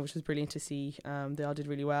championship final, which was brilliant to see. They all did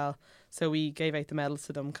really well. So we gave out the medals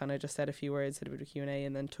to them, kind of just said a few words, did a bit of Q&A,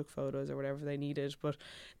 and then took photos or whatever they needed. But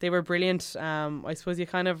they were brilliant. I suppose you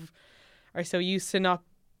kind of are so used to not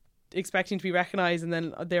expecting to be recognised, and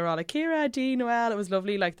then they were all like, Ciara, Dee, Noelle. It was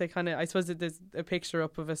lovely. Like they kind of, I suppose that there's a picture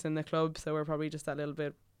up of us in the club, so we're probably just that little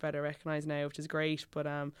bit better recognised now, which is great. But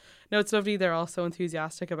no, it's lovely. They're all so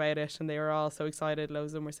enthusiastic about it, and they were all so excited.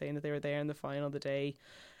 Loads of them were saying that they were there in the final the day,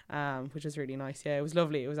 which was really nice. Yeah, it was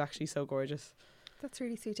lovely. It was actually so gorgeous. That's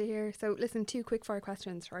really sweet to hear. So listen, 2 quick fire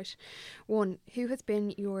questions, right? 1, who has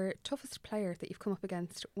been your toughest player that you've come up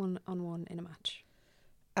against one-on-one in a match?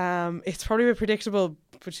 It's probably a bit predictable,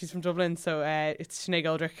 but she's from Dublin, so it's Sinead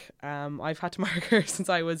Goldrick. I've had to mark her since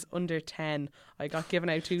I was under 10. I got given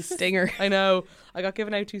out to stinger. I know, I got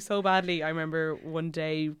given out to so badly. I remember one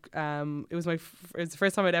day, it was the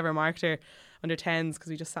first time I'd ever marked her under 10s, because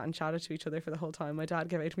we just sat and chatted to each other for the whole time. My dad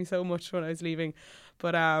gave out to me so much when I was leaving,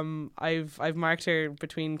 but I've marked her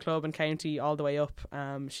between club and county all the way up.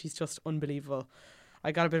 She's just unbelievable.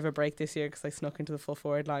 I got a bit of a break this year because I snuck into the full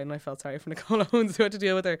forward line, and I felt sorry for Nicole Owens who had to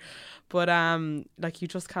deal with her. But like, you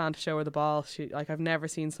just can't show her the ball. I've never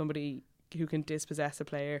seen somebody who can dispossess a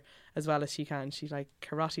player as well as she can. She like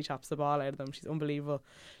karate chops the ball out of them. She's unbelievable.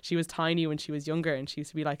 She was tiny when she was younger, and she used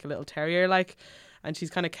to be like a little terrier, and she's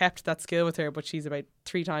kind of kept that skill with her, but she's about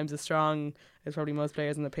 3 times as strong as probably most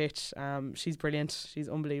players on the pitch. She's brilliant. She's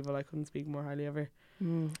unbelievable. I couldn't speak more highly of her.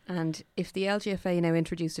 And if the LGFA now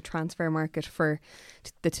introduced a transfer market for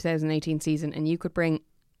the 2018 season, and you could bring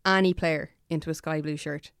any player into a sky blue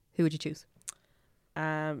shirt, who would you choose?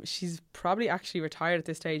 She's probably actually retired at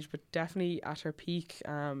this stage, but definitely at her peak,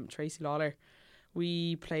 Tracy Lawler.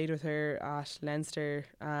 We played with her at Leinster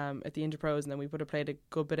at the Interpros, and then we would have played a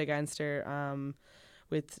good bit against her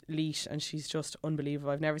with Leash, and she's just unbelievable.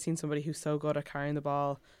 I've never seen somebody who's so good at carrying the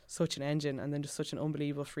ball, such an engine, and then just such an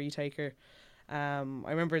unbelievable free taker. I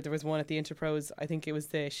remember there was one at the Interpros, I think it was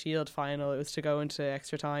the Shield final, it was to go into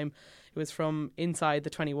extra time. It was from inside the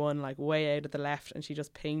 21, like way out of the left, and she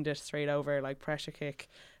just pinged it straight over, like pressure kick,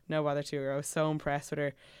 no bother to her. I was so impressed with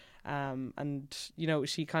her. And you know,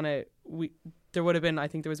 she kind of, there would have been, I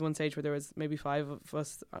think there was one stage where there was maybe 5 of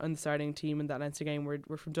us on the starting team in that Leinster game were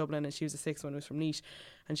from Dublin, and she was the 6th one who was from Nice,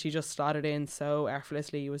 and she just slotted in so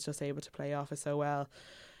effortlessly, was just able to play off it so well.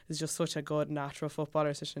 Is just such a good natural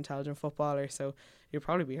footballer, such an intelligent footballer, so it'll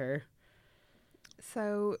probably be her.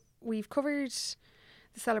 So we've covered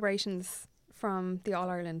the celebrations from the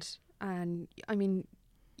All-Ireland, and I mean,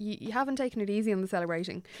 you haven't taken it easy on the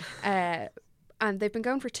celebrating. And they've been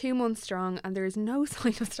going for 2 months strong, and there is no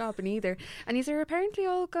sign of stopping either. And these are apparently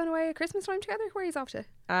all going away at Christmas time together. Where are you off to?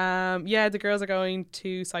 Yeah, the girls are going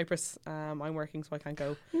to Cyprus. I'm working, so I can't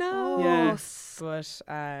go. No. Yeah, but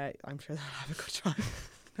I'm sure they'll have a good time.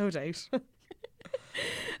 No doubt.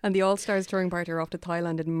 And the All-Stars touring party are off to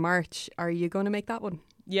Thailand in March. Are you going to make that one?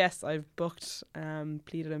 Yes, I've booked,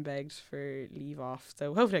 pleaded and begged for leave off.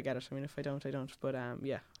 So hopefully I get it. I mean, if I don't, I don't. But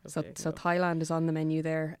yeah. So Thailand is on the menu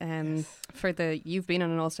there. Yes. You've been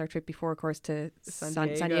on an All-Star trip before, of course, to San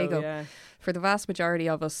Diego. Yeah. For the vast majority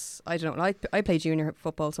of us, I don't know. I play junior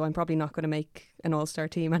football, so I'm probably not going to make an All-Star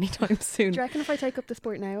team anytime soon. Do you reckon if I take up the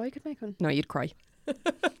sport now, I could make one? No, you'd cry.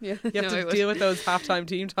 Yeah. You have to deal with those halftime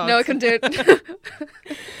team talks. No, I can do it.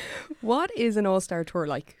 What is an All-Star tour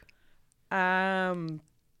like? I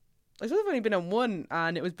suppose I've only been on one,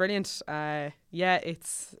 and it was brilliant.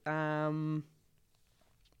 It's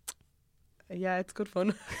it's good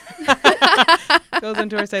fun. Goes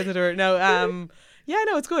into our stays tour. No,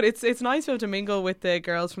 it's good. It's nice to be able to mingle with the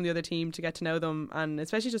girls from the other team, to get to know them, and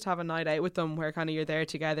especially just have a night out with them where kind of you're there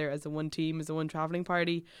together as a one team, as a one travelling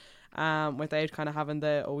party, without kind of having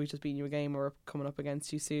we've just beaten you a game, or we're coming up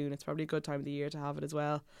against you soon. It's probably a good time of the year to have it as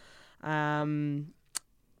well. The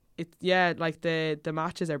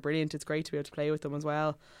matches are brilliant. It's great to be able to play with them as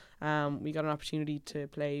well. We got an opportunity to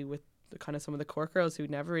play with kind of some of the Cork girls who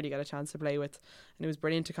never really get a chance to play with, and it was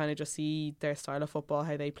brilliant to kind of just see their style of football,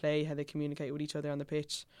 how they play, how they communicate with each other on the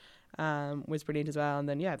pitch, was brilliant as well. And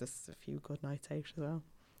then there's a few good nights out as well.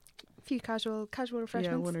 A few casual refreshments.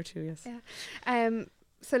 Yeah, one or two, yes. Yeah.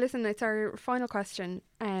 So listen, it's our final question,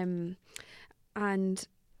 and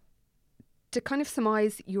to kind of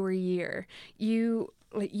surmise your year,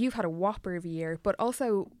 you've had a whopper of a year, but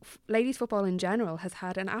also ladies football in general has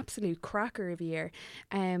had an absolute cracker of a year.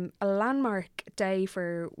 A landmark day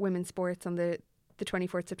for women's sports on the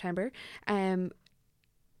 24th September. A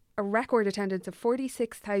record attendance of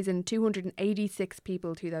 46,286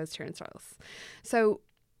 people to those turnstiles. So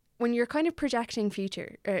when you're kind of projecting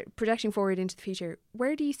forward into the future,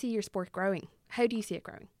 where do you see your sport growing? How do you see it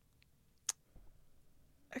growing?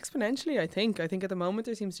 Exponentially, I think. I think at the moment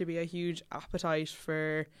there seems to be a huge appetite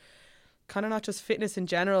for kind of not just fitness in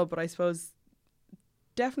general, but I suppose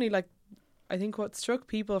definitely I think what struck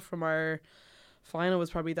people from our final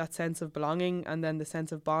was probably that sense of belonging, and then the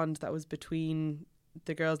sense of bond that was between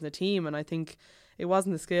the girls in the team. And I think it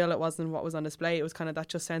wasn't the skill, it wasn't what was on display, it was kind of that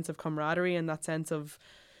just sense of camaraderie and that sense of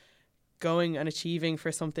going and achieving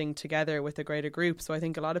for something together with a greater group. So I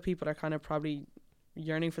think a lot of people are kind of probably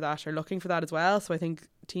yearning for that or looking for that as well. So I think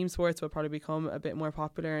team sports will probably become a bit more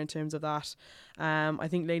popular in terms of that. I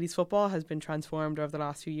think ladies football has been transformed over the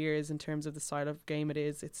last few years in terms of the style of game it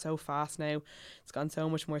is. It's so fast now. It's gotten so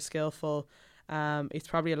much more skillful. It's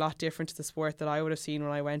probably a lot different to the sport that I would have seen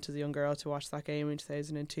when I went as a young girl to watch that game in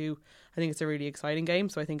 2002. I think it's a really exciting game.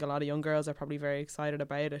 So I think a lot of young girls are probably very excited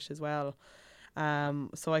about it as well.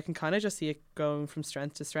 So I can kind of just see it going from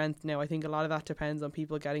strength to strength. Now I think a lot of that depends on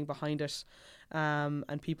people getting behind it,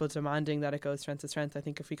 and people demanding that it goes strength to strength. I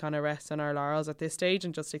think if we kind of rest on our laurels at this stage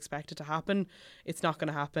and just expect it to happen, it's not going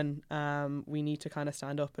to happen. We need to kind of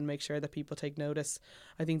stand up and make sure that people take notice.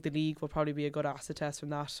 I think the league will probably be a good acid test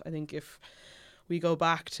from that. I think if we go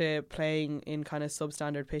back to playing in kind of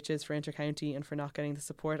substandard pitches for intercounty and for not getting the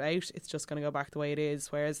support out, it's just going to go back the way it is.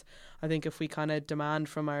 Whereas I think if we kind of demand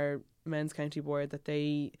from our men's county board that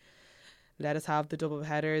they let us have the double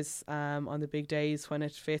headers on the big days when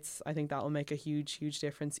it fits, I think that will make a huge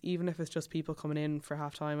difference, even if it's just people coming in for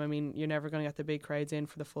half time. I mean, you're never going to get the big crowds in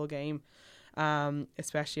for the full game,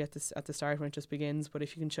 especially at the start when it just begins. But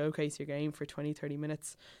if you can showcase your game for 20-30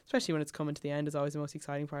 minutes, especially when it's coming to the end, is always the most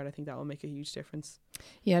exciting part. I think that will make a huge difference.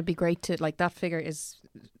 Yeah, it'd be great to, that figure is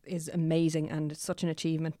amazing and it's such an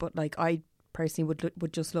achievement, but I personally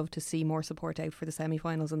would just love to see more support out for the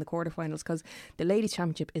semi-finals and the quarter-finals, because the ladies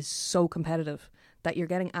championship is so competitive that you're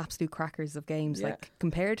getting absolute crackers of games. I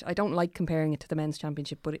don't like comparing it to the men's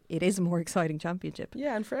championship, but it is a more exciting championship.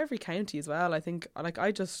 Yeah, and for every county as well. I think I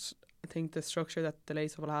think the structure that the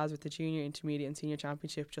ladies football has with the junior, intermediate and senior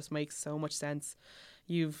championship just makes so much sense.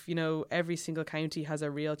 Every single county has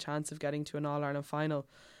a real chance of getting to an All-Ireland final.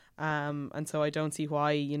 And so I don't see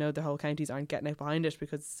why, the whole counties aren't getting out behind it,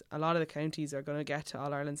 because a lot of the counties are going to get to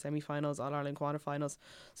All-Ireland semi-finals, All-Ireland quarter-finals.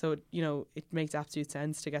 So, it makes absolute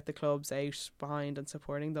sense to get the clubs out behind and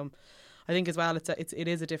supporting them. I think as well, it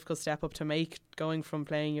is a difficult step up to make, going from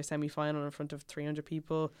playing your semi-final in front of 300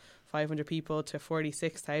 people, 500 people to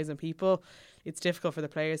 46,000 people. It's difficult for the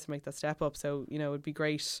players to make that step up. So, it would be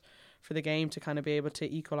great for the game to kind of be able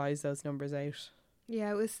to equalise those numbers out.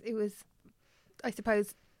 Yeah, it was, I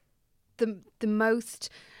suppose, the most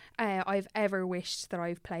I've ever wished that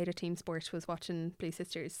I've played a team sport was watching Blue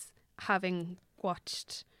Sisters, having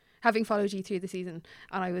followed you through the season,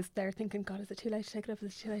 and I was there thinking, God, is it too late to take it up?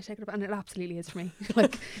 Is it too late to take it up? And it absolutely is for me.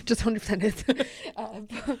 Just 100% is.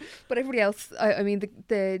 But everybody else, I mean,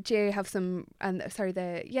 the GA have some,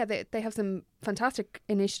 they have some fantastic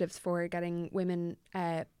initiatives for getting women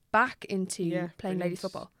back into playing ladies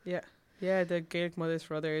football. Yeah, the Gaelic Mothers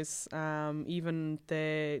for Others, even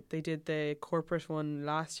they did the corporate one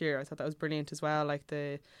last year. I thought that was brilliant as well.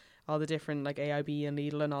 All the different AIB and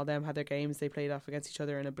Lidl and all them had their games. They played off against each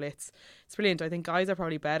other in a blitz. It's brilliant. I think guys are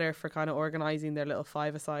probably better for kind of organising their little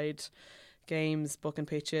five-a-side games, booking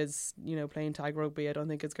pitches, playing tag rugby. I don't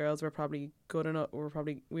think as girls we're probably good enough.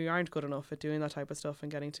 We aren't good enough at doing that type of stuff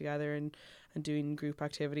and getting together and doing group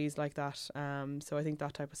activities like that. So I think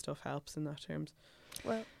that type of stuff helps in that terms.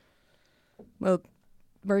 Well,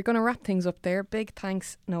 we're going to wrap things up there. Big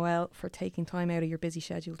thanks, Noelle, for taking time out of your busy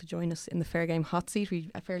schedule to join us in the Fair Game Hot Seat. We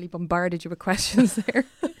fairly bombarded you with questions there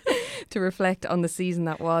to reflect on the season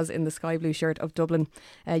that was in the sky blue shirt of Dublin.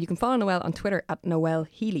 You can follow Noelle on Twitter at Noelle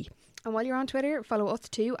Healy. And while you're on Twitter, follow us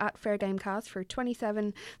too at Fair Gamecast for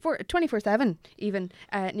 24/7 even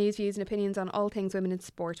news, views and opinions on all things women in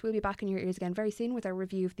sport. We'll be back in your ears again very soon with our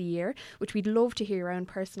review of the year, which we'd love to hear around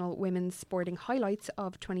personal women's sporting highlights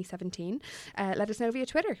of 2017. Let us know via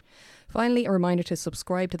Twitter. Finally, a reminder to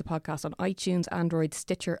subscribe to the podcast on iTunes, Android,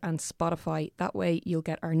 Stitcher and Spotify. That way you'll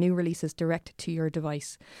get our new releases direct to your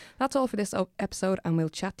device. That's all for this episode, and we'll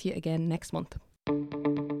chat to you again next month.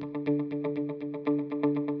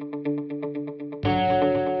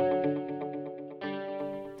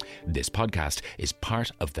 This podcast is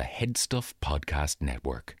part of the Headstuff Podcast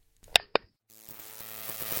Network.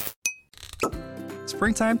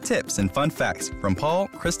 Springtime tips and fun facts from Paul,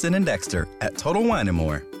 Kristen, and Dexter at Total Wine &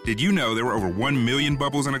 More. Did you know there were over 1 million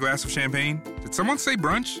bubbles in a glass of champagne? Did someone say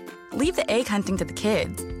brunch? Leave the egg hunting to the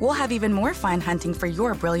kids. We'll have even more fine hunting for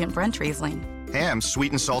your brilliant brunch Riesling. Ham's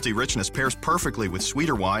sweet and salty richness pairs perfectly with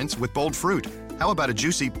sweeter wines with bold fruit. How about a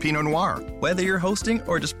juicy Pinot Noir? Whether you're hosting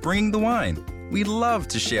or just bringing the wine, we'd love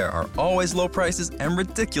to share our always low prices and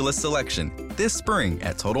ridiculous selection this spring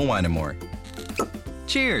at Total Wine & More.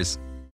 Cheers!